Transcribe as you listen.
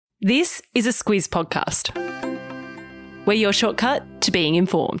This is a Squiz podcast. We're your shortcut to being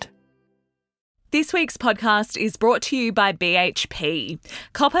informed. This week's podcast is brought to you by BHP.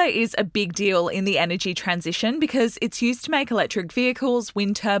 Copper is a big deal in the energy transition because it's used to make electric vehicles,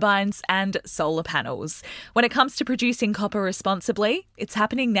 wind turbines and solar panels. When it comes to producing copper responsibly, it's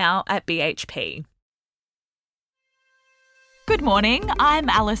happening now at BHP. Good morning, I'm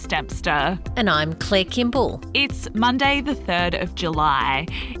Alice Dempster. And I'm Claire Kimball. It's Monday the 3rd of July.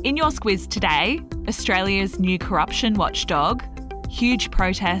 In your Squiz today, Australia's new corruption watchdog, huge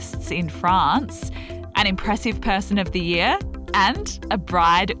protests in France, an impressive person of the year, and a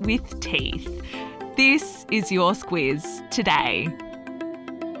bride with teeth. This is your Squiz today.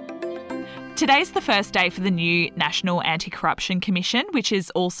 Today's the first day for the new National Anti-Corruption Commission, which is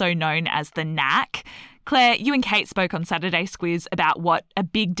also known as the NAC. Claire, you and Kate spoke on Saturday's Squiz about what a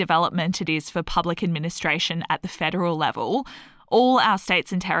big development it is for public administration at the federal level. All our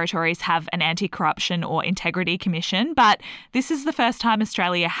states and territories have an anti-corruption or integrity commission, but this is the first time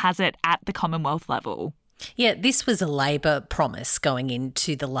Australia has it at the Commonwealth level. Yeah, this was a Labor promise going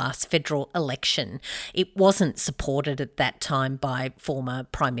into the last federal election. It wasn't supported at that time by former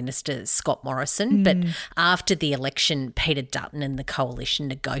Prime Minister Scott Morrison, but after the election, Peter Dutton and the coalition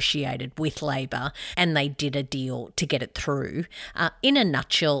negotiated with Labor and they did a deal to get it through. In a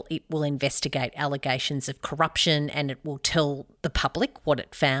nutshell, it will investigate allegations of corruption and it will tell the public what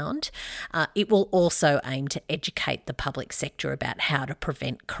it found. It will also aim to educate the public sector about how to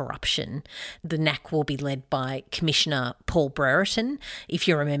prevent corruption. The NAC will be led by Commissioner Paul Brereton. If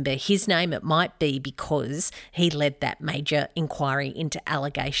you remember his name, it might be because he led that major inquiry into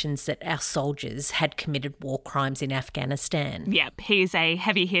allegations that our soldiers had committed war crimes in Afghanistan. Yep, he's a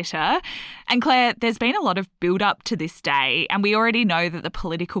heavy hitter. And Claire, there's been a lot of build-up to this day, and we already know that the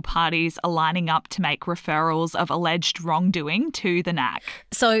political parties are lining up to make referrals of alleged wrongdoing to the NAC.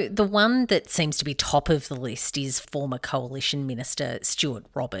 So the one that seems to be top of the list is former Coalition Minister Stuart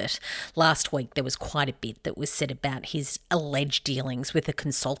Robert. Last week there was quite a bit that was said about his alleged dealings with a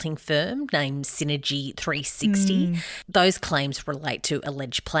consulting firm named Synergy 360. Those claims relate to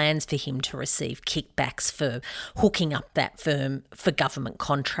alleged plans for him to receive kickbacks for hooking up that firm for government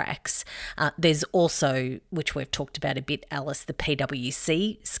contracts. There's also, which we've talked about a bit, Alice, the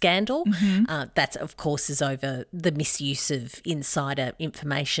PwC scandal. That, of course, is over the misuse of insider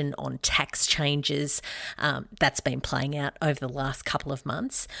information on tax changes. That's been playing out over the last couple of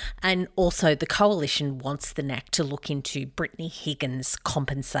months. And also the coalition wants the NAC to look into Brittany Higgins'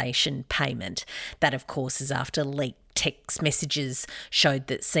 compensation payment. That, of course, is after leaked text messages showed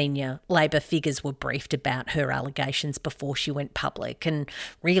that senior Labor figures were briefed about her allegations before she went public. And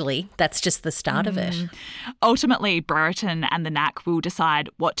really, that's just the start of it. Ultimately, Brereton and the NAC will decide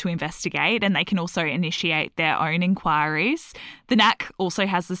what to investigate, and they can also initiate their own inquiries. The NAC also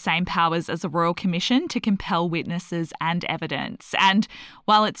has the same powers as a Royal Commission to compel witnesses and evidence. And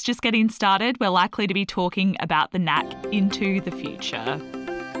while it's just getting started, we're likely to be talking about the NAC into the future.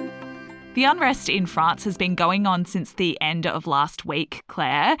 The unrest in France has been going on since the end of last week,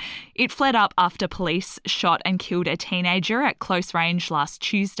 Claire. It flared up after police shot and killed a teenager at close range last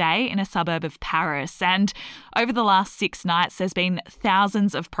Tuesday in a suburb of Paris. And over the last 6 nights, there's been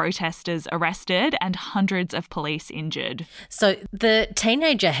thousands of protesters arrested and hundreds of police injured. So the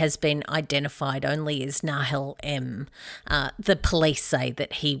teenager has been identified only as Nahel M. The police say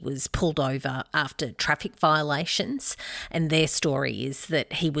that he was pulled over after traffic violations, and their story is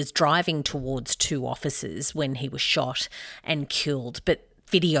that he was driving towards 2 officers when he was shot and killed, but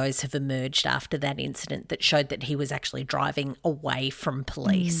videos have emerged after that incident that showed that he was actually driving away from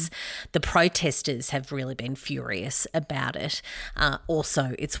police. The protesters have really been furious about it.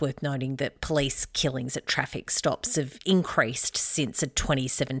 Also, it's worth noting that police killings at traffic stops have increased since a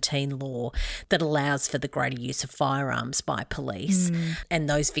 2017 law that allows for the greater use of firearms by police. And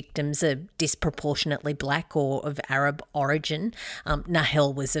those victims are disproportionately black or of Arab origin.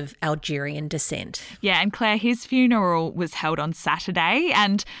 Nahel was of Algerian descent. Yeah, and Claire, his funeral was held on Saturday,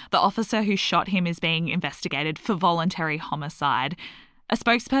 and the officer who shot him is being investigated for voluntary homicide. A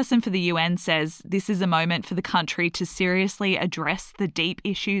spokesperson for the UN says this is a moment for the country to seriously address the deep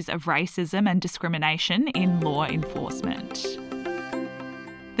issues of racism and discrimination in law enforcement.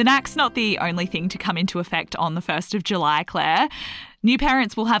 The NAC's not the only thing to come into effect on the 1st of July, Claire. New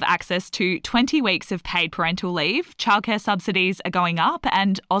parents will have access to 20 weeks of paid parental leave, childcare subsidies are going up,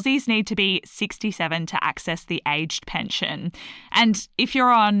 and Aussies need to be 67 to access the aged pension. And if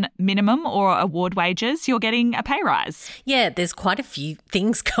you're on minimum or award wages, you're getting a pay rise. Yeah, there's quite a few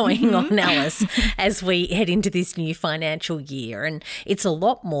things going on, Alice, as we head into this new financial year. And it's a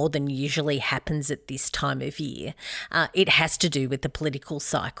lot more than usually happens at this time of year. It has to do with the political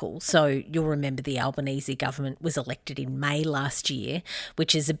cycle. So you'll remember the Albanese government was elected in May last year,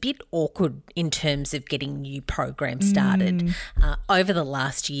 which is a bit awkward in terms of getting new programs started. Over the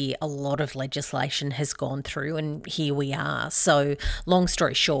last year, a lot of legislation has gone through, and here we are. So long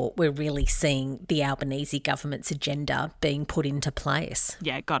story short, we're really seeing the Albanese government's agenda being put into place.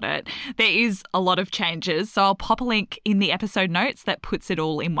 Yeah, got it. There is a lot of changes, so I'll pop a link in the episode notes that puts it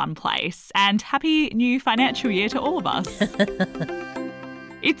all in one place. And happy new financial year to all of us.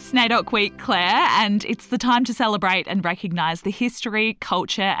 It's NAIDOC Week, Claire, and it's the time to celebrate and recognise the history,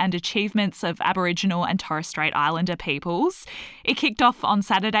 culture and achievements of Aboriginal and Torres Strait Islander peoples. It kicked off on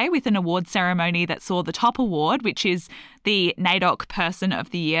Saturday with an award ceremony that saw the top award, which is the NAIDOC Person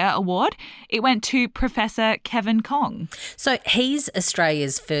of the Year award. It went to Professor Kevin Kong. So he's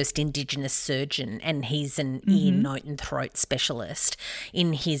Australia's first Indigenous surgeon, and he's an ear, nose and throat specialist.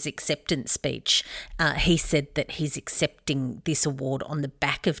 In his acceptance speech, he said that he's accepting this award on the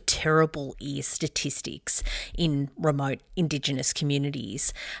back of terrible ear statistics in remote Indigenous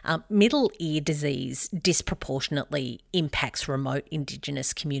communities. Middle ear disease disproportionately impacts remote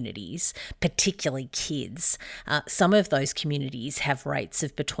Indigenous communities, particularly kids. Some of those communities have rates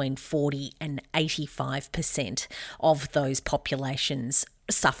of between 40 and 85% of those populations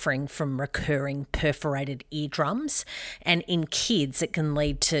suffering from recurring perforated eardrums. And in kids, it can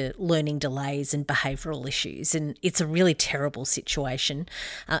lead to learning delays and behavioural issues. And it's a really terrible situation.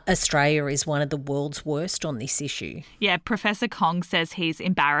 Australia is one of the world's worst on this issue. Yeah, Professor Kong says he's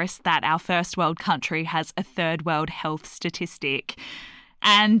embarrassed that our first world country has a third world health statistic.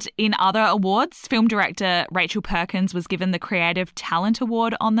 And in other awards, film director Rachel Perkins was given the Creative Talent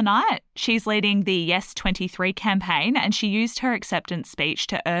Award on the night. She's leading the Yes 23 campaign, and she used her acceptance speech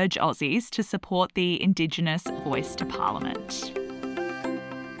to urge Aussies to support the Indigenous voice to Parliament.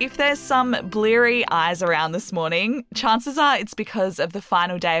 If there's some bleary eyes around this morning, chances are it's because of the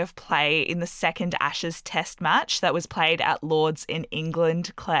final day of play in the second Ashes Test match that was played at Lord's in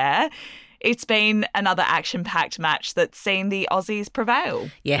England, Claire. It's been another action-packed match that's seen the Aussies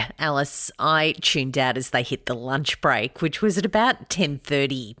prevail. Yeah, Alice, I tuned out as they hit the lunch break, which was at about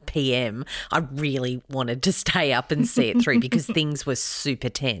 10:30 p.m. I really wanted to stay up and see it through because things were super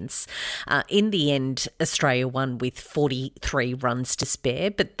tense. In the end, Australia won with 43 runs to spare,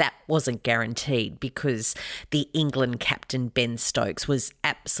 but that wasn't guaranteed because the England captain Ben Stokes was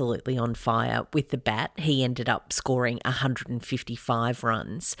absolutely on fire with the bat. He ended up scoring 155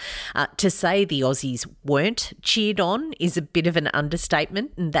 runs. To say the Aussies weren't cheered on is a bit of an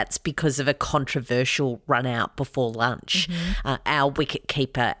understatement, and that's because of a controversial run out before lunch. Our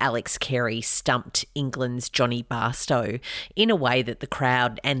wicketkeeper Alex Carey stumped England's Johnny Barstow in a way that the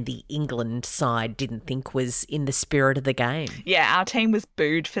crowd and the England side didn't think was in the spirit of the game. Yeah, our team was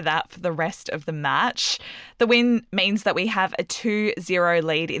booed for that for the rest of the match. The win means that we have a 2-0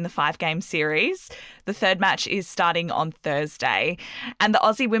 lead in the 5-game series. The third match is starting on Thursday. And the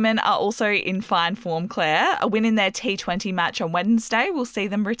Aussie women are also in fine form, Claire. A win in their T20 match on Wednesday will see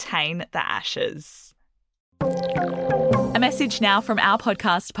them retain the Ashes. A message now from our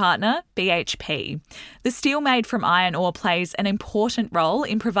podcast partner, BHP. The steel made from iron ore plays an important role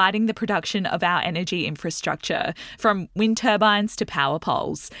in providing the production of our energy infrastructure, from wind turbines to power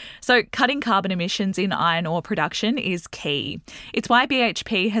poles. So cutting carbon emissions in iron ore production is key. It's why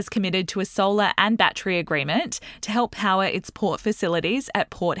BHP has committed to a solar and battery agreement to help power its port facilities at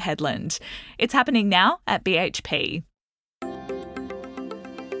Port Hedland. It's happening now at BHP.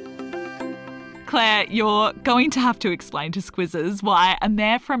 Claire, you're going to have to explain to Squizzers why a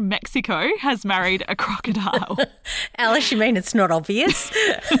mayor from Mexico has married a crocodile. Alice, you mean it's not obvious?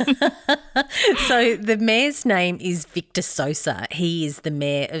 So the mayor's name is Victor Sosa. He is the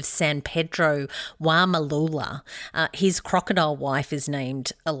mayor of San Pedro Huamalula. His crocodile wife is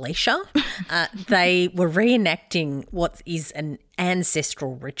named Alicia. They were reenacting what is an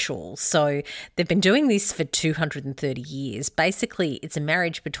ancestral ritual. So they've been doing this for 230 years. Basically, it's a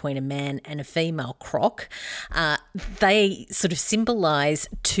marriage between a man and a female croc. They sort of symbolise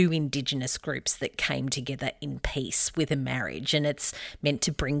two Indigenous groups that came together in peace with a marriage, and it's meant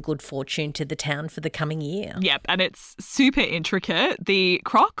to bring good fortune to the town for the coming year. Yep, and it's super intricate. The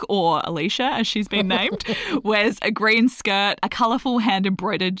croc, or Alicia as she's been named, wears a green skirt, a colourful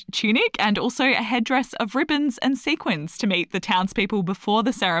hand-embroidered tunic, and also a headdress of ribbons and sequins to meet the townspeople townspeople before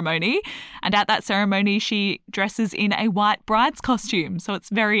the ceremony. And at that ceremony, she dresses in a white bride's costume. So it's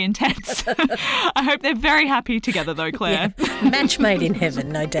very intense. I hope they're very happy together though, Claire. Yeah. Match made in heaven,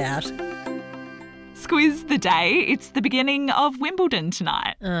 no doubt. Squiz the day. It's the beginning of Wimbledon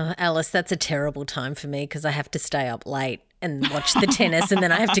tonight. Alice, that's a terrible time for me because I have to stay up late and watch the tennis and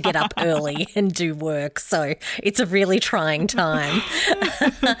then I have to get up early and do work. So it's a really trying time.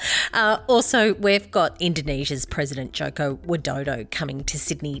 Also, we've got Indonesia's President Joko Widodo coming to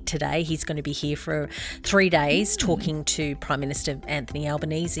Sydney today. He's going to be here for 3 days talking to Prime Minister Anthony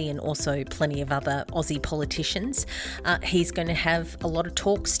Albanese and also plenty of other Aussie politicians. He's going to have a lot of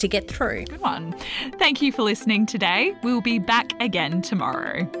talks to get through. Good one. Thank you for listening today. We'll be back again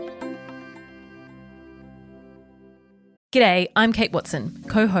tomorrow. G'day, I'm Kate Watson,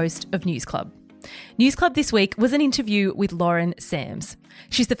 co-host of News Club. News Club this week was an interview with Lauren Sams.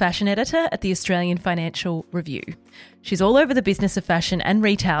 She's the fashion editor at the Australian Financial Review. She's all over the business of fashion and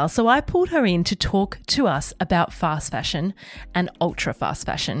retail, so I pulled her in to talk to us about fast fashion and ultra fast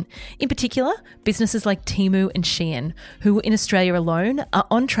fashion. In particular, businesses like Temu and Shein, who in Australia alone are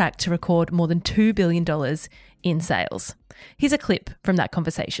on track to record more than $2 billion in sales. Here's a clip from that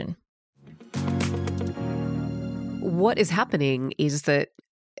conversation. What is happening is that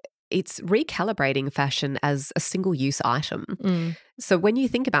it's recalibrating fashion as a single-use item. So when you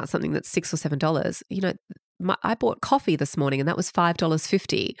think about something that's $6 or $7, I bought coffee this morning and that was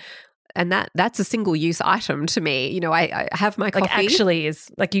 $5.50. And that's a single-use item to me. I have my coffee. Actually is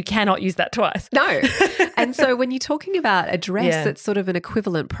you cannot use that twice. No. And so when you're talking about a dress that's sort of an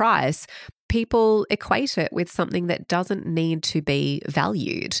equivalent price, people equate it with something that doesn't need to be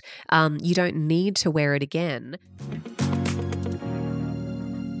valued. You don't need to wear it again.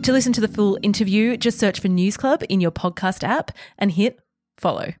 To listen to the full interview, just search for News Club in your podcast app and hit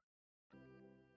follow.